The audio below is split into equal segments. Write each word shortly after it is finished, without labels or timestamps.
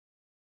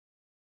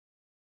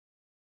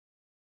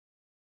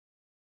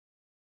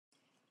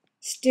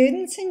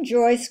Students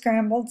enjoy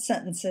scrambled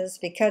sentences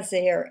because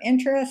they are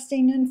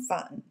interesting and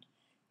fun.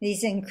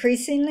 These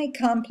increasingly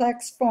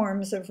complex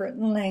forms of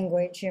written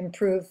language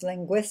improve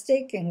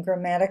linguistic and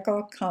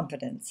grammatical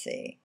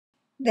competency.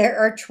 There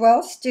are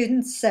 12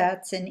 student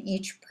sets in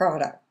each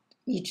product.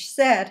 Each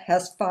set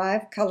has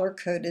 5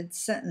 color-coded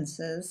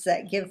sentences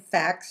that give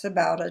facts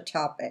about a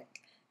topic.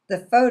 The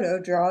photo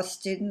draws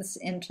students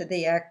into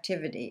the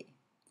activity.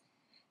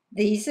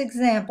 These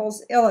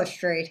examples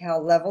illustrate how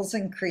levels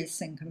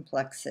increase in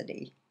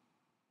complexity.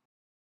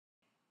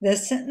 The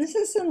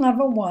sentences in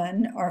Level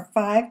 1 are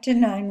 5 to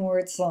 9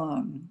 words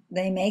long.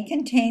 They may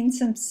contain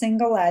some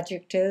single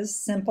adjectives,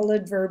 simple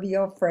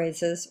adverbial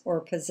phrases,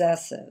 or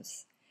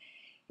possessives.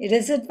 It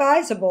is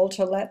advisable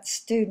to let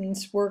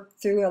students work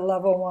through a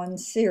Level 1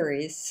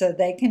 series so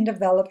they can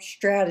develop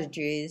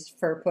strategies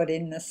for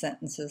putting the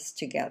sentences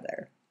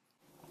together.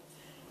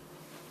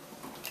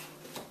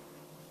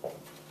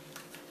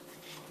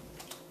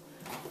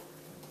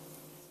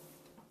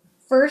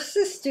 First,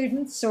 the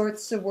student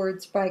sorts the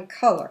words by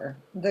color.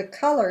 The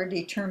color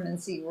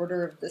determines the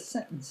order of the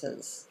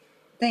sentences.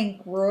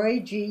 Think Roy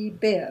G.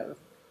 Biv.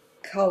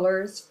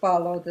 Colors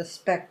follow the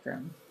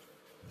spectrum.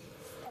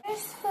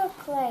 This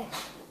look like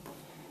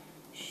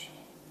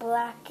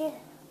black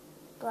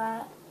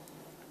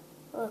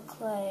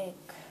look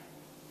like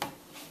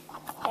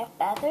their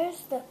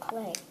feathers look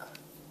like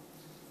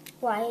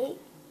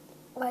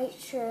white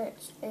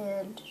shirts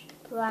and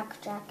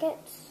black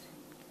jackets.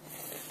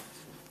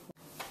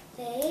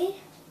 They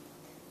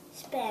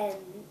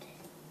spend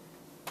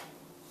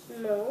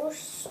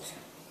most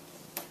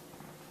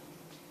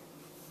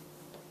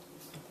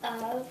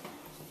of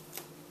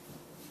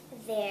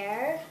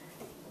their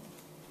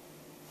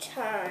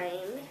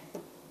time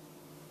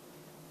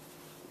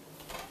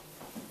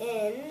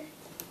in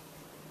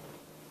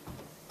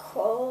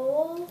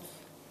cold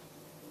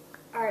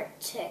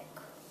Arctic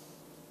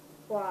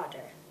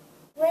water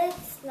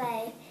with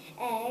like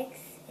eggs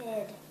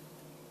and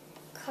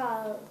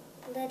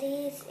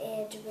qualities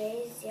and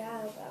raise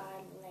young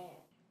on land.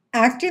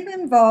 Active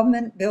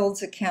involvement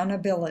builds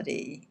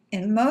accountability.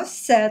 In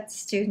most sets,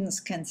 students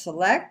can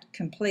select,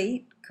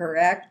 complete,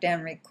 correct,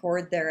 and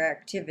record their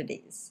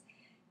activities.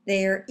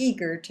 They are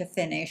eager to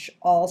finish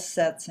all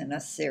sets in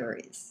a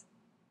series.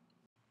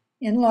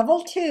 In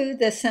Level 2,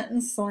 the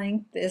sentence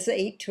length is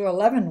 8 to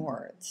 11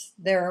 words.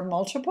 There are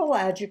multiple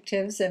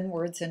adjectives and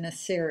words in a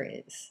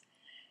series.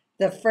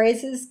 The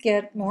phrases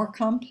get more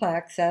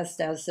complex, as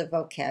does the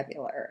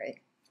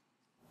vocabulary.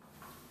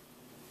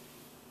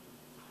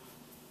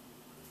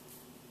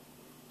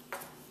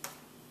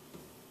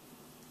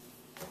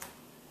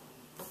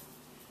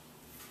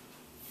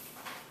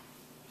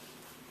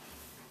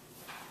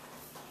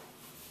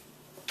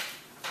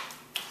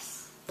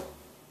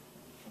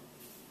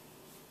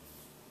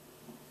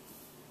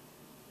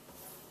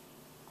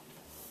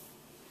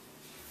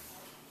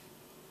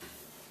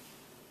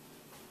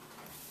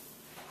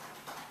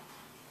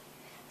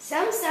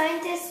 Some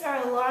scientists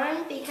are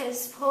alarmed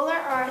because polar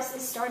ice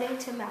is starting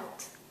to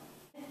melt.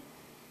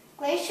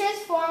 Glaciers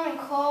form in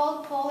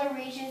cold polar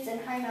regions and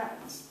high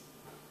mountains.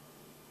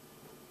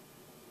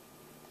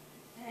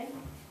 Okay.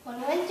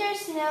 When winter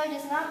snow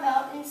does not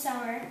melt in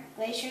summer,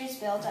 glaciers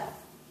build up.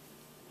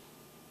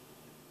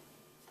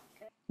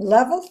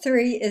 Level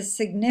 3 is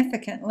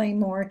significantly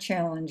more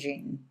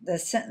challenging. The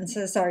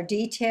sentences are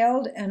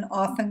detailed and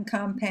often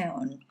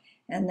compound,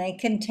 and they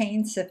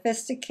contain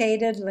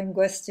sophisticated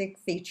linguistic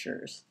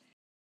features.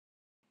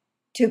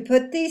 To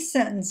put these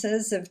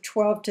sentences of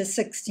 12 to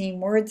 16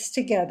 words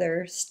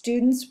together,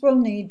 students will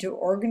need to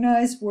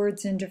organize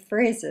words into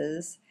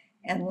phrases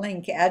and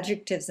link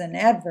adjectives and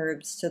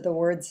adverbs to the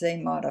words they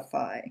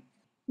modify.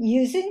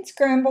 Using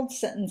scrambled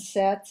sentence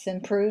sets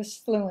improves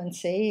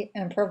fluency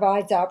and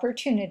provides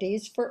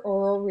opportunities for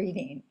oral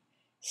reading.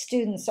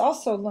 Students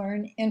also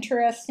learn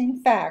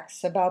interesting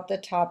facts about the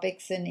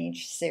topics in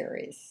each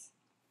series.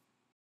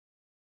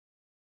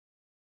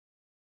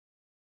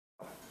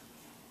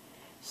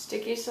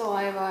 Sticky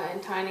saliva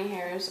and tiny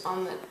hairs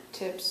on the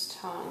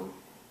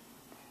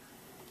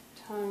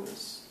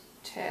tongue's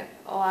tip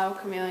allow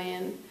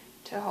chameleon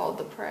to hold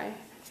the prey.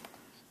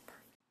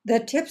 The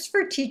Tips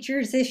for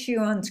Teachers issue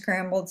on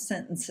scrambled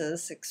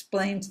sentences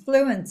explains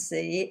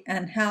fluency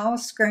and how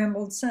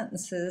scrambled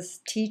sentences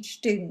teach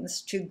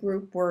students to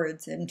group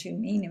words into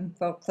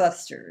meaningful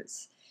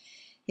clusters.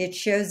 It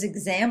shows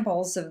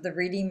examples of the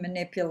reading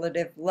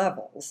manipulative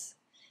levels.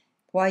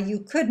 While you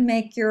could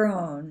make your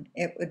own,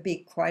 it would be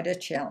quite a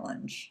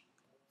challenge.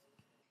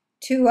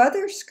 2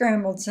 other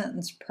scrambled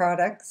sentence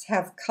products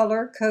have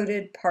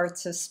color-coded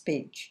parts of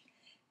speech.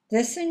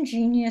 This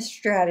ingenious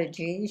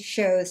strategy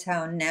shows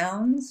how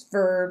nouns,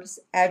 verbs,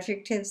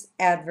 adjectives,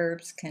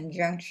 adverbs,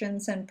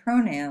 conjunctions, and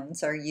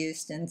pronouns are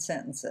used in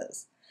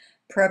sentences.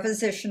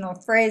 Prepositional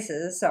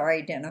phrases are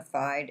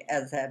identified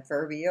as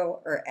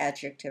adverbial or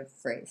adjective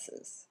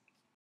phrases.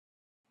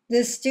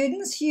 The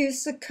students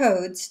use the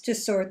codes to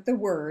sort the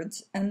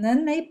words, and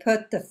then they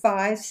put the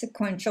 5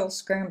 sequential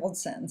scrambled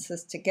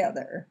sentences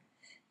together.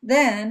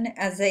 Then,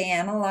 as they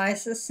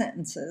analyze the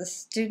sentences,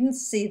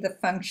 students see the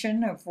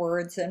function of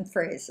words and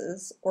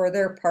phrases, or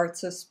their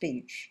parts of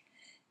speech.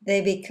 They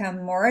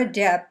become more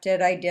adept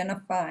at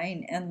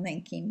identifying and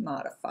linking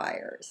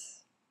modifiers.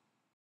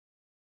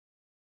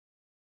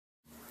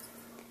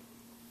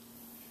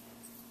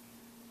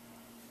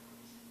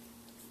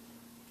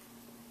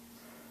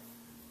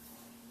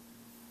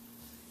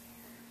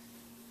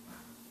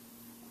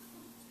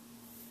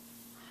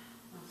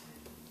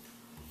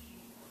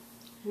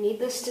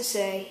 Needless to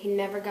say, he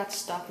never got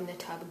stuck in the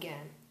tub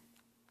again.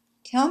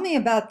 Tell me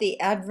about the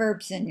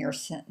adverbs in your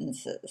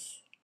sentences.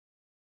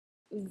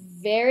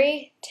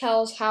 Very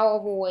tells how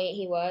overweight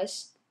he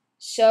was.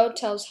 So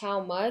tells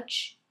how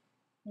much.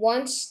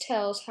 Once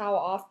tells how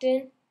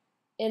often.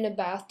 In a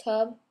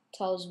bathtub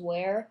tells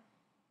where.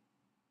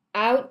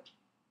 Out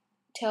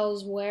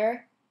tells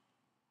where.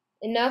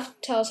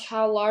 Enough tells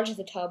how large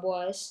the tub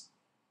was.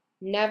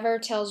 Never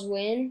tells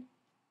when.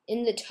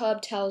 In the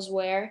tub tells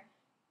where.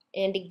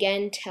 And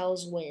again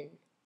tells when.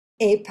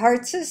 A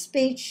Parts of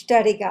Speech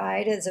study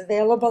guide is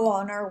available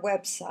on our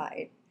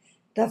website.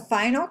 The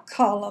final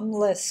column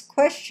lists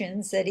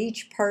questions that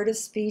each part of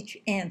speech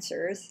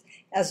answers,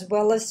 as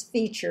well as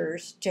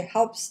features to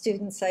help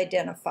students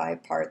identify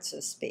parts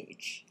of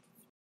speech.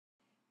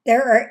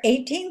 There are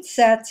 18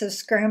 sets of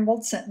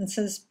scrambled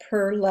sentences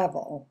per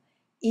level.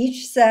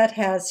 Each set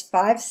has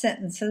 5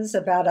 sentences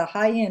about a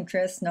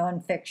high-interest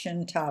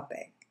nonfiction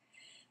topic.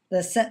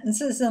 The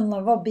sentences in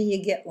Level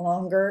B get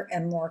longer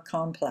and more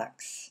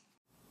complex.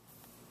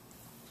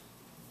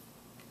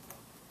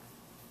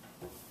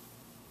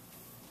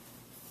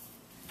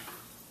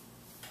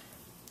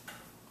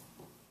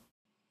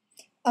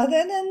 Other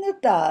than the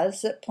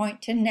does that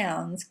point to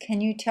nouns, can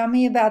you tell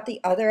me about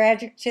the other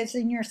adjectives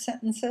in your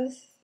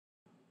sentences?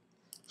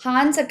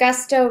 Hans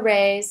Augusto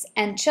Reyes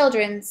and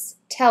Children's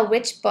tell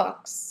which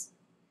books.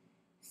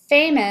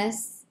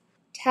 Famous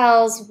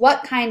tells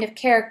what kind of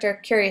character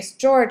Curious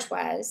George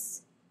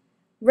was.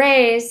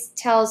 Reyes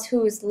tells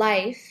whose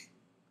life.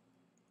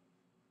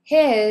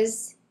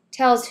 His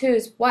tells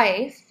whose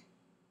wife.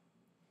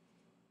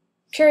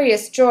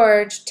 Curious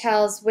George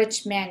tells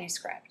which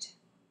manuscript.